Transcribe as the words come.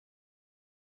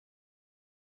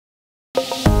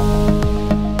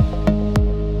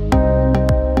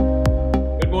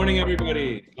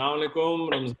Assalamu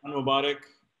alaikum, Ramzan Mubarak,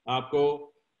 Aapko.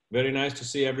 Very nice to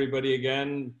see everybody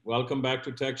again. Welcome back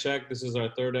to Tech Sheck. This is our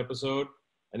third episode.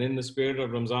 And in the spirit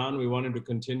of Ramzan, we wanted to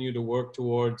continue to work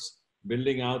towards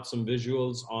building out some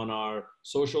visuals on our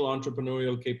social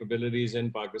entrepreneurial capabilities in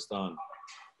Pakistan.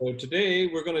 So today,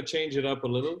 we're going to change it up a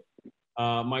little.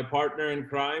 My partner in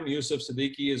crime, Yusuf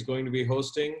Siddiqui, is going to be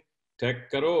hosting Tech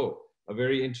Karo, a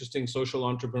very interesting social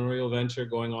entrepreneurial venture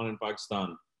going on in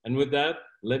Pakistan. And with that,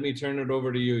 let me turn it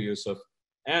over to you, Yusuf.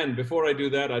 And before I do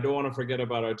that, I don't want to forget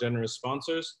about our generous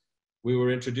sponsors. We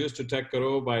were introduced to Tech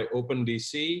Karo by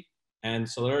OpenDC, and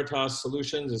Celeritas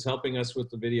Solutions is helping us with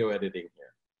the video editing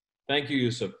here. Thank you,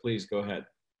 Yusuf. Please go ahead.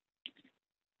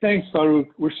 Thanks, Farooq.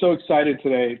 We're so excited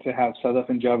today to have Sadaf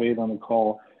and Javed on the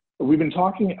call. We've been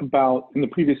talking about, in the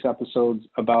previous episodes,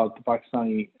 about the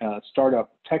Pakistani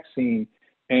startup tech scene,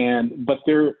 but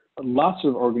there are lots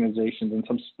of organizations and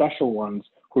some special ones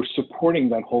who are supporting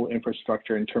that whole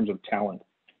infrastructure in terms of talent,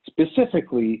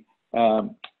 specifically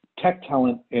tech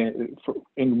talent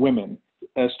in women.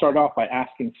 Start off by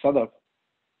asking Sadaf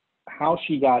how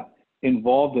she got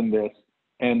involved in this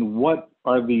and what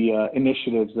are the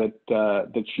initiatives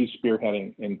that she's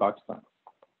spearheading in Pakistan.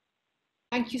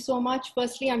 Thank you so much.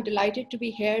 Firstly, I'm delighted to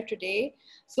be here today.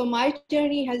 So my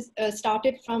journey has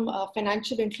started from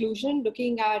financial inclusion,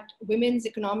 looking at women's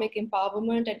economic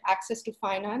empowerment and access to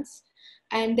finance.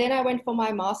 And then I went for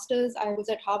my master's. I was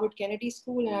at Harvard Kennedy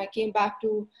School, and I came back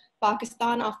to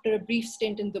Pakistan after a brief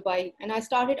stint in Dubai. And I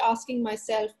started asking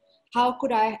myself, how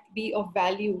could I be of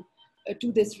value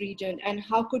to this region, and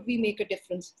how could we make a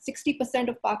difference? 60%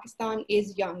 of Pakistan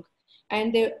is young,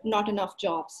 and there are not enough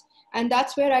jobs. And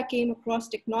that's where I came across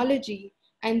technology.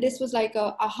 And this was like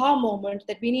a aha moment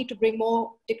that we need to bring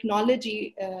more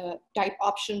technology type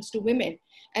options to women.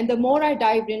 And the more I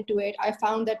dived into it, I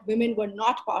found that women were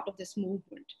not part of this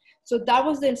movement. So that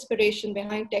was the inspiration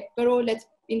behind Tech Karo. Let's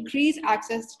increase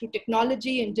access to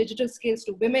technology and digital skills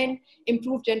to women,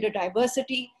 improve gender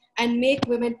diversity, and make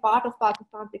women part of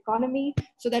Pakistan's economy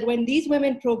so that when these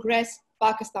women progress,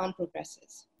 Pakistan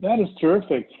progresses. That is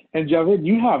terrific. And Javed,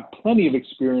 you have plenty of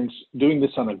experience doing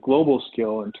this on a global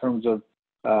scale in terms of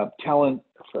talent,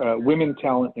 women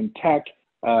talent in tech.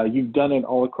 You've done it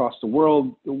all across the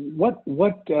world. What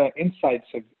insights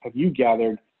have you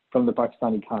gathered from the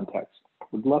Pakistani context?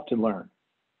 Would love to learn.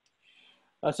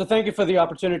 So thank you for the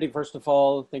opportunity, first of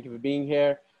all. Thank you for being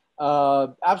here.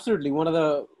 Absolutely. One of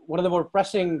the more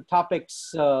pressing topics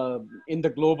in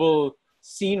the global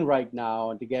scene right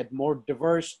now, and to get more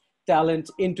diverse talent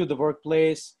into the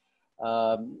workplace.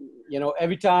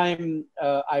 Every time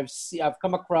I've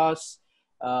come across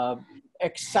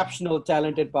exceptional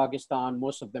talent in Pakistan,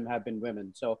 most of them have been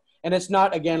women. So, and it's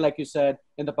not, again, like you said,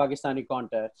 in the Pakistani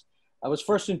context. I was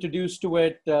first introduced to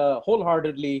it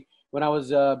wholeheartedly when I was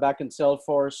back in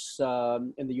Salesforce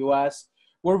in the US,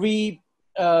 where we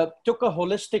took a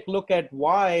holistic look at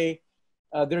why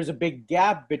there's a big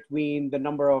gap between the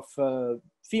number of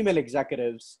female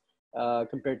executives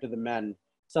compared to the men.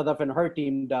 Sadaf and her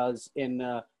team does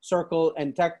in Circle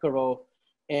and Tech Karo.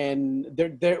 And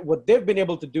what they've been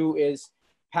able to do is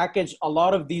package a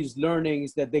lot of these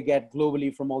learnings that they get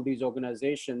globally from all these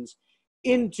organizations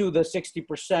into the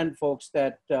 60% folks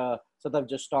that Sadaf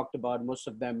just talked about, most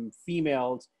of them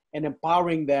females, and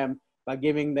empowering them by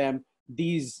giving them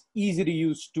these easy to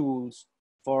use tools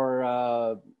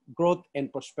for growth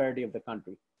and prosperity of the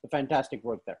country. A fantastic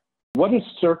work there. What is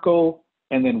Circle,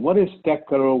 and then what is Tech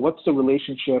Karo? What's the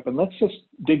relationship? And let's just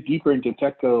dig deeper into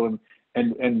Tech Karo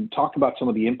and talk about some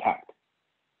of the impact.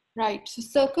 Right. So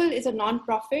Circle is a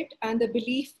nonprofit, and the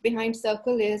belief behind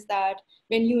Circle is that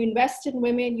when you invest in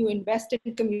women, you invest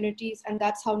in communities, and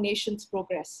that's how nations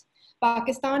progress.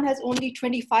 Pakistan has only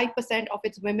 25% of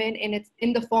its women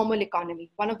in the formal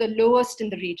economy, one of the lowest in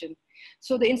the region.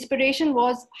 So the inspiration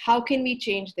was, how can we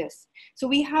change this? So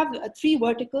we have three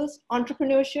verticals: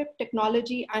 entrepreneurship,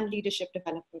 technology, and leadership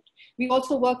development. We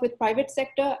also work with private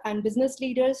sector and business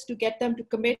leaders to get them to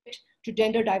commit to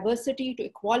gender diversity, to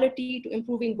equality, to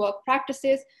improving work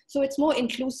practices. So it's more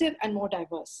inclusive and more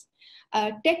diverse.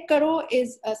 Tech Karo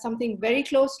is something very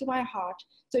close to my heart.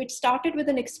 So it started with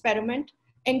an experiment.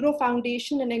 Engro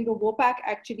Foundation and Engro Wopak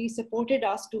actually supported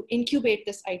us to incubate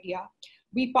this idea.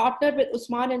 We partnered with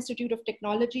Usman Institute of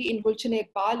Technology in Gulshan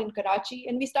Iqbal in Karachi,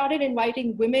 and we started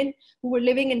inviting women who were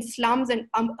living in slums and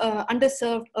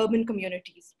underserved urban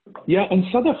communities. Yeah, and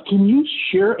Sadaf, can you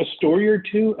share a story or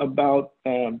two about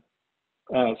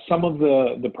some of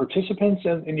the participants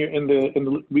in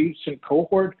the recent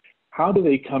cohort? How do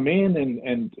they come in,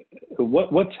 and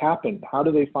what's happened? How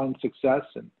do they find success?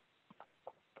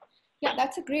 Yeah,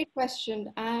 that's a great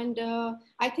question. And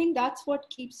I think that's what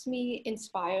keeps me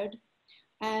inspired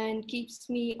and keeps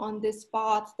me on this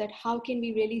path, that how can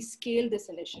we really scale this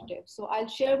initiative. So I'll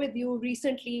share with you,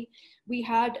 recently we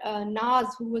had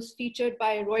Naz, who was featured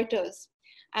by Reuters,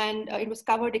 and it was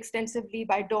covered extensively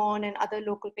by Dawn and other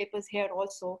local papers here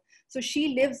also. So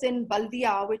she lives in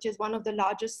Baldia, which is one of the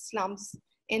largest slums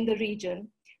in the region.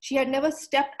 She had never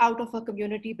stepped out of her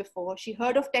community before. She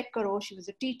heard of Tech Karo, she was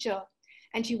a teacher,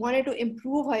 and she wanted to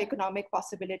improve her economic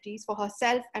possibilities for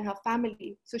herself and her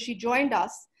family. So she joined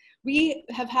us. We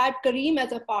have had Kareem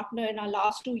as a partner in our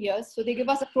last 2 years. So they give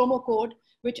us a promo code,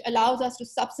 which allows us to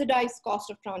subsidize cost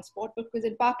of transport, because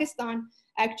in Pakistan,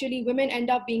 actually women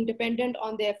end up being dependent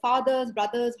on their fathers,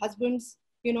 brothers, husbands,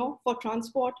 for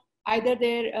transport. Either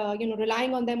they're,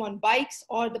 relying on them on bikes,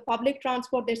 or the public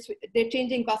transport, they're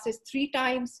changing buses 3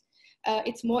 times.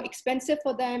 It's more expensive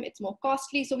for them. It's more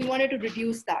costly. So we wanted to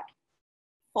reduce that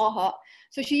for her.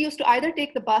 So she used to either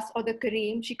take the bus or the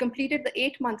Kareem. She completed the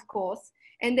 8-month course,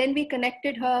 and then we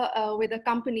connected her with a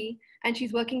company, and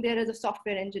she's working there as a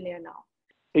software engineer now.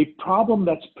 A problem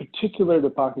that's particular to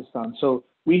Pakistan. So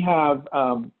we have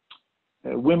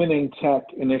women in tech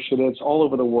initiatives all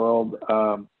over the world,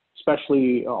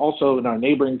 especially also in our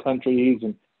neighboring countries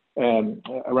and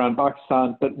around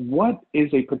Pakistan. But what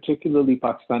is a particularly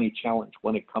Pakistani challenge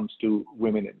when it comes to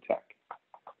women in tech?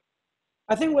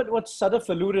 I think what Sadaf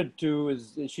alluded to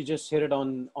is, she just hit it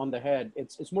on the head.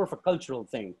 It's more of a cultural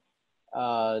thing.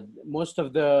 Most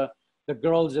of the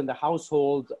girls in the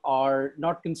household are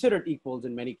not considered equals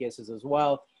in many cases as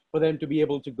well, for them to be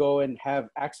able to go and have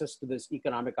access to this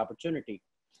economic opportunity.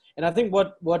 And I think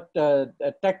what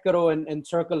Tech Karo and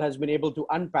Circle has been able to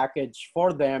unpackage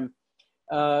for them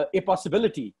a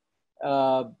possibility,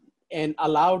 and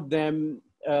allowed them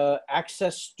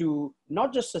access to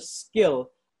not just a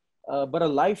skill, but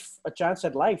a chance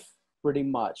at life, pretty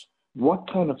much.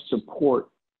 What kind of support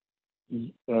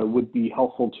would be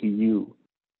helpful to you?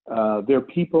 There are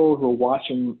people who are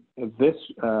watching this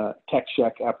Tech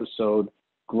Sheck episode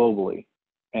globally,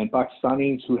 and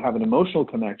Pakistanis who have an emotional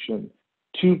connection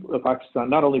to Pakistan,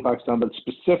 not only Pakistan, but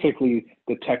specifically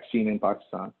the tech scene in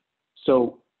Pakistan.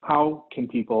 So how can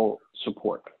people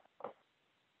support?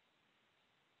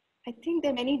 I think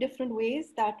there are many different ways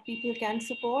that people can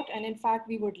support. And in fact,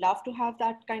 we would love to have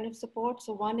that kind of support.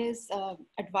 So one is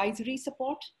advisory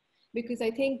support, because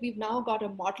I think we've now got a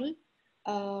model.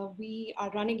 We are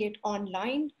running it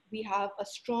online. We have a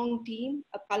strong team,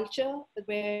 a culture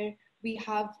where we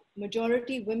have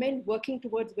majority women working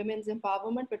towards women's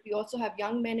empowerment, but we also have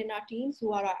young men in our teams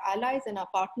who are our allies and our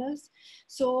partners.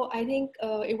 So I think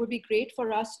it would be great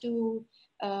for us to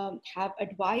have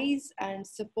advice and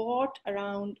support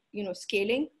around,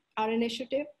 scaling our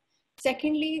initiative.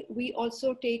 Secondly, we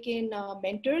also take in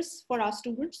mentors for our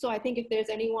students. So I think if there's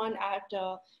anyone at,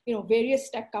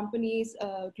 various tech companies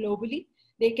globally,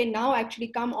 they can now actually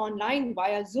come online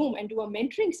via Zoom and do a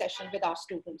mentoring session with our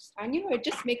students. And, it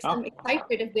just makes them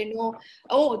excited if they know,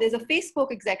 oh, there's a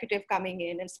Facebook executive coming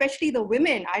in, and especially the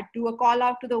women. I do a call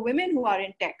out to the women who are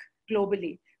in tech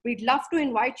globally. We'd love to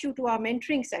invite you to our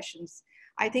mentoring sessions.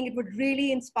 I think it would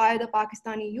really inspire the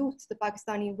Pakistani youth, the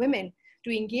Pakistani women,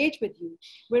 to engage with you.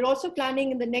 We're also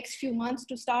planning in the next few months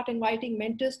to start inviting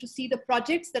mentors to see the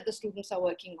projects that the students are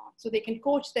working on, so they can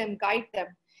coach them, guide them.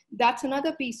 That's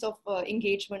another piece of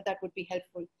engagement that would be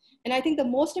helpful. And I think the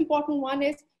most important one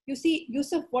is, you see,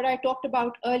 Yusuf, what I talked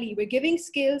about early, we're giving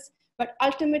skills, but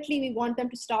ultimately we want them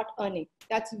to start earning.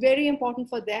 That's very important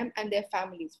for them and their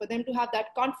families, for them to have that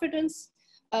confidence,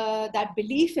 that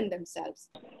belief in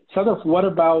themselves. Sadaf, what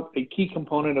about a key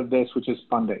component of this, which is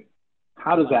funding?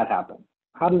 How does that happen?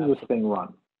 How does this thing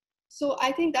run? So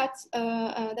I think that's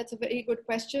a very good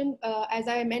question. As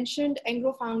I mentioned,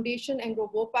 Engro Foundation, Engro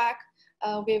Vopak,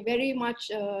 we're very much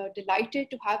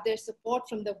delighted to have their support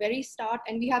from the very start,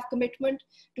 and we have commitment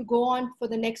to go on for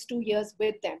the next 2 years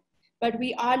with them. But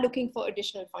we are looking for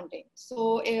additional funding.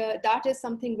 So that is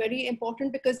something very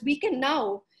important, because we can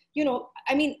now,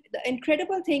 the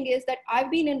incredible thing is that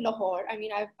I've been in Lahore.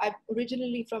 I'm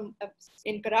originally from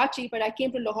in Karachi, but I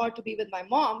came to Lahore to be with my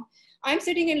mom. I'm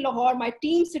sitting in Lahore, my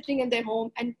team's sitting in their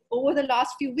home. And over the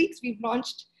last few weeks, we've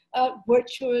launched a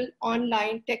virtual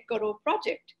online Tech Karo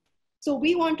project. So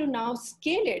we want to now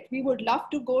scale it. We would love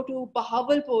to go to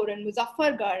Bahawalpur and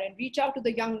Muzaffargarh and reach out to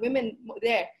the young women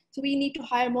there. So we need to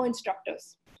hire more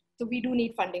instructors. So we do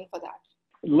need funding for that.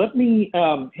 Let me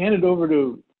hand it over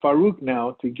to Farooq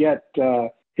now to get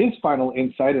his final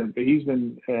insight. And he's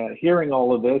been hearing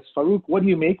all of this. Farooq, what do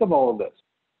you make of all of this?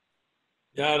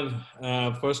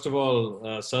 Yeah, first of all,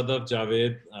 Sadaf,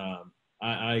 Javed,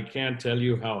 I can't tell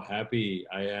you how happy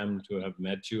I am to have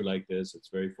met you like this. It's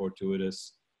very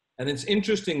fortuitous. And it's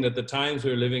interesting that the times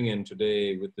we're living in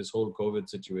today with this whole COVID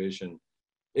situation,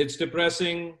 it's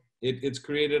depressing. It's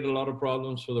created a lot of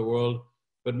problems for the world,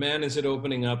 but man, is it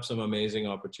opening up some amazing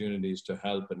opportunities to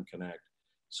help and connect.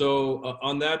 So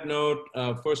on that note,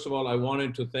 first of all, I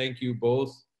wanted to thank you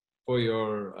both for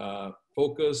your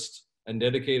focused and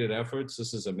dedicated efforts.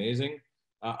 This is amazing.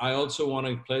 I also want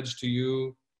to pledge to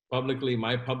you publicly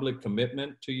my public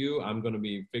commitment to you. I'm going to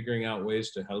be figuring out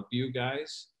ways to help you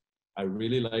guys. I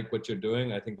really like what you're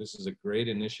doing. I think this is a great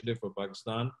initiative for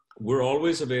Pakistan. We're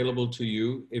always available to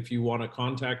you. If you want to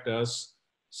contact us,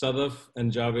 Sadaf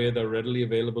and Javed are readily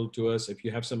available to us. If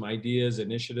you have some ideas,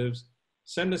 initiatives,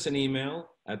 send us an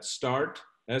email at start,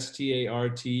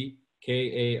 STARTKARO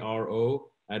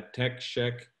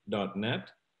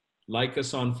 @techsheck.net. Like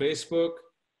us on Facebook.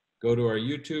 Go to our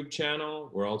YouTube channel.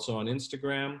 We're also on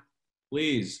Instagram.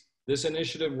 Please, this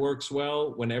initiative works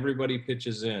well when everybody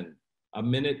pitches in. A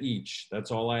minute each,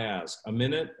 that's all I ask. A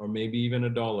minute or maybe even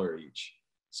 $1 each.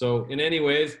 So in any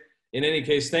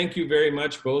case, thank you very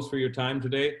much both for your time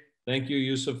today. Thank you,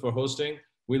 Yusuf, for hosting.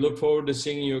 We look forward to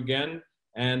seeing you again,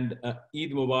 and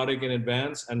Eid Mubarak in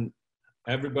advance, and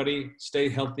everybody stay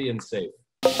healthy and safe.